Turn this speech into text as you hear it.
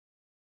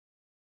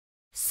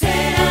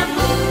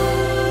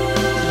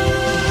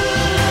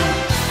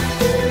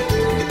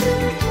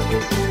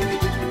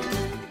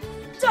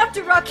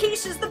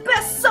Rakesh is the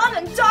best son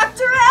and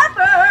doctor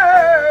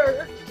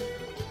ever!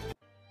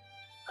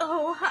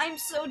 Oh, I'm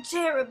so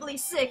terribly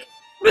sick.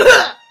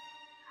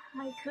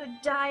 I could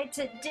die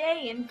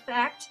today, in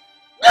fact.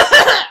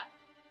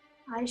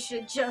 I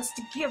should just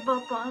give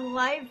up on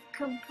life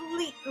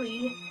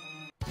completely.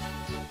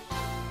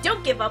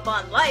 Don't give up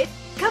on life.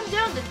 Come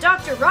down to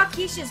Dr.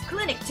 Rakesh's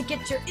clinic to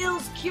get your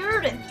ills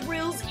cured and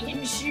thrills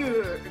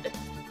insured.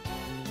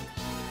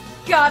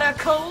 Got a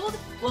cold?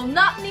 Well,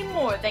 not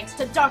anymore thanks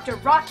to Dr.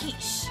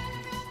 Rakesh.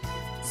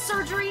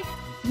 Surgery?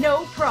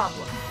 No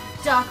problem.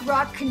 Doc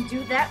Rock can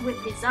do that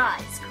with his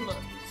eyes closed.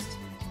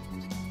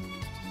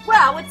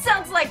 Wow, it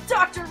sounds like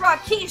Dr.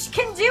 Rakesh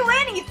can do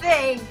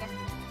anything!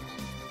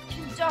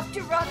 Can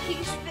Dr.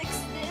 Rakesh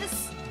fix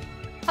this?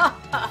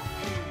 Haha,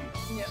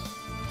 no.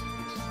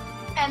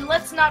 And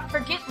let's not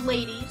forget,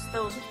 ladies,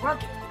 those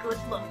rugged good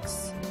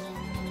looks.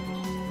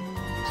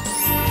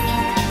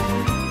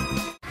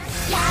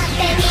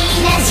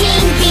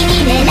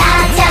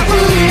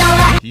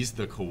 He's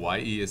the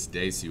kawaiiest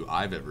desu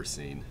I've ever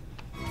seen.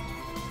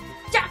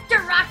 Dr.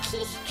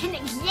 Rakesh can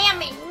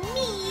examine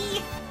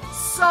me!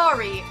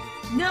 Sorry,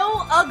 no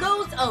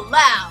uggos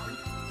allowed.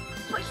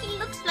 But he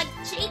looks like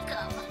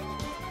Jacob.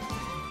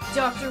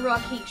 Dr.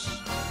 Rakesh,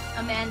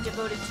 a man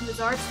devoted to his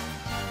art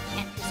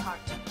and his heart.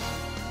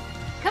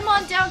 Come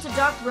on down to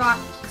Doc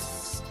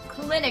Rock's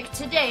clinic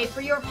today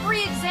for your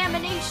free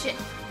examination,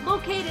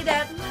 located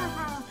at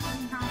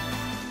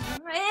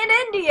in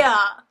India.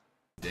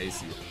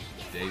 Desu,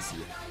 desu,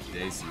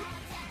 desu,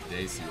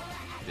 desu,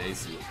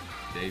 desu,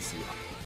 desu.